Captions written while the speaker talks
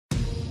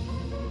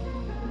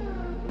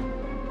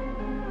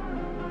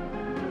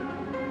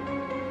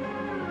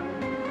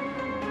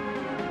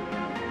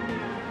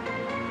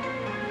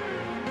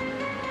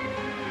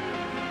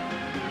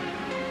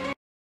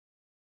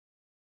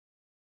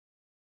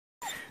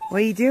What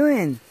are you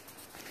doing?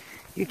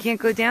 You can't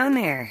go down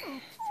there.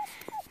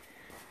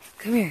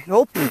 Come here.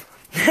 Nope.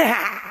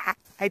 I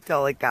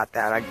totally got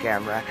that on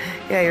camera.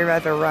 Yeah, you're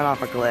about to run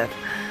off a cliff.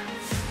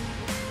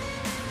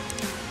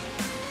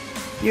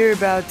 You're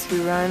about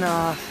to run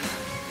off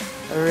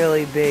a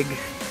really big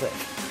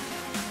cliff.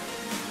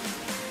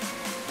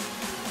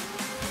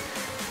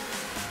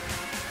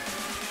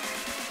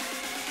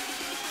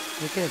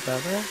 Look at it,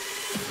 Bubba.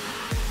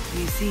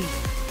 You see? You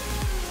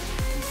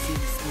see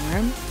the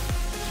storm?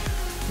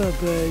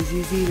 Bubba,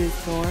 you see the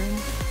storm?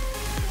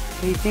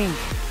 What do you think?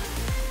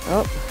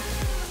 Oh.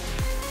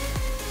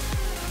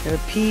 Gotta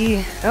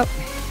pee. Oh.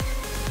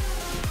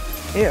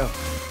 Ew.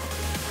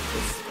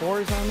 There's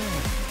spores on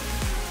there.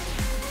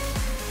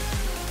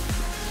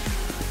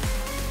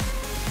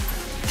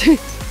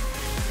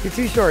 You're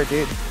too short,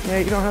 dude. Yeah,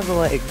 you don't have the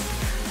legs.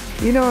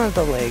 You don't have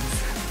the legs.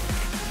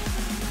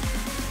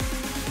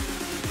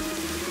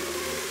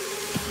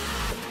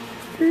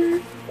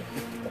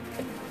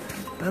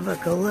 Bubba,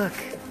 go look.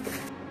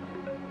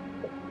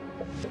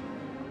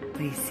 What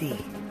do you see?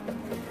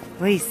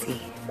 What do you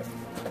see?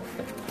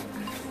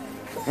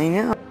 I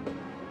know.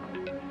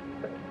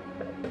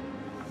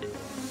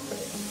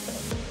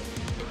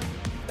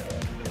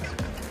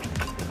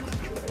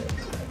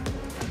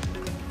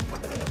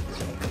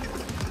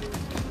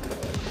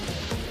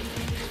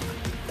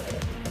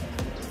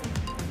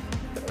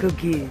 Go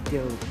get it,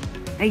 though.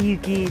 How you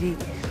get it?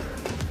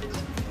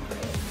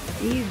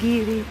 You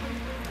get it.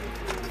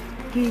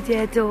 Get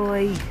that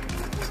toy.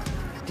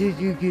 Did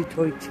you get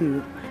toy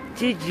too?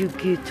 Did you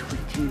get toy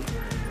too?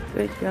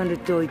 Fred found a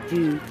toy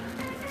too.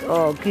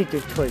 Oh, get the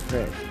toy,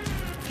 Fred.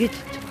 Get the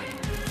toy.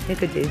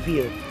 Look at the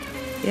view.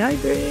 Yeah, hi,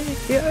 Fred.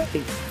 Yeah,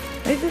 hi.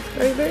 Hi,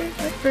 subscriber.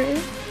 Hi, Fred.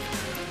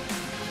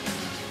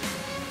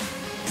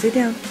 Sit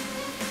down.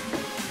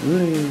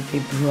 Ooh, they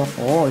brought,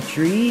 oh, a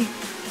tree.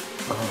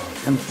 Oh,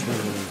 some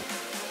tree.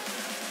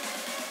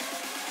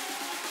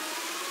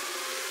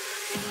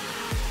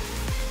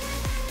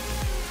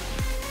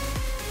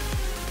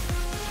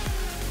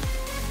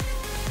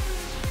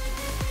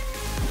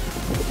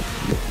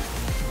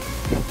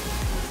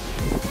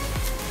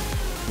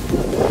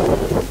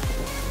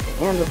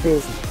 Handle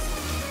business.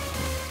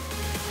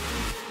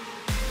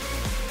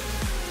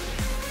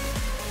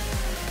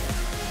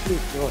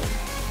 Good boy.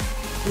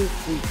 Good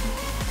sweet.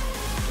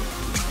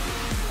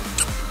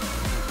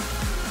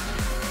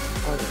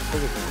 Oh, look at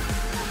that.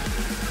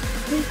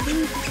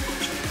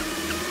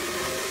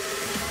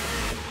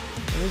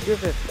 Let me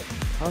grip it.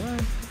 Hold on.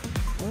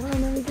 Hold on,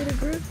 let me get a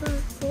grip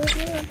first. Hold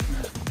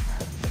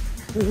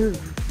on.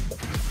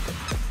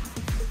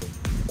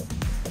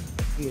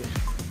 Here.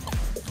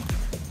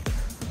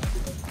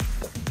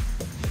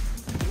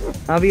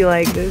 I'll be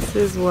like, this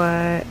is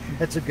what...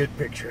 That's a good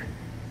picture.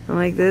 I'm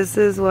like, this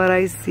is what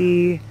I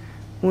see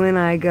when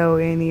I go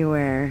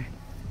anywhere.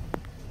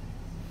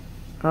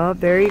 Oh,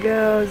 there he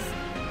goes.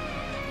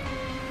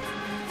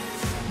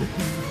 You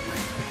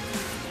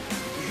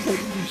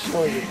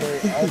show it very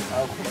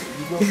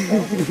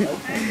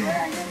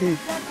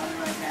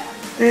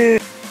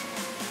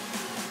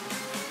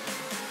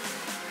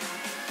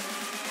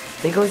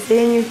They go sit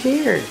in your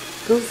chair.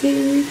 Go sit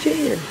in your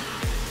chair.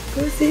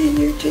 Go sit in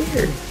your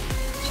chair.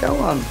 Show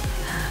them.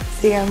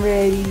 Say, I'm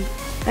ready.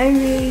 I'm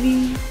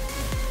ready.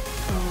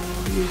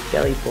 Oh, you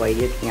silly boy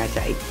looking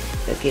outside.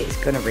 Look, it's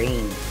gonna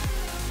rain.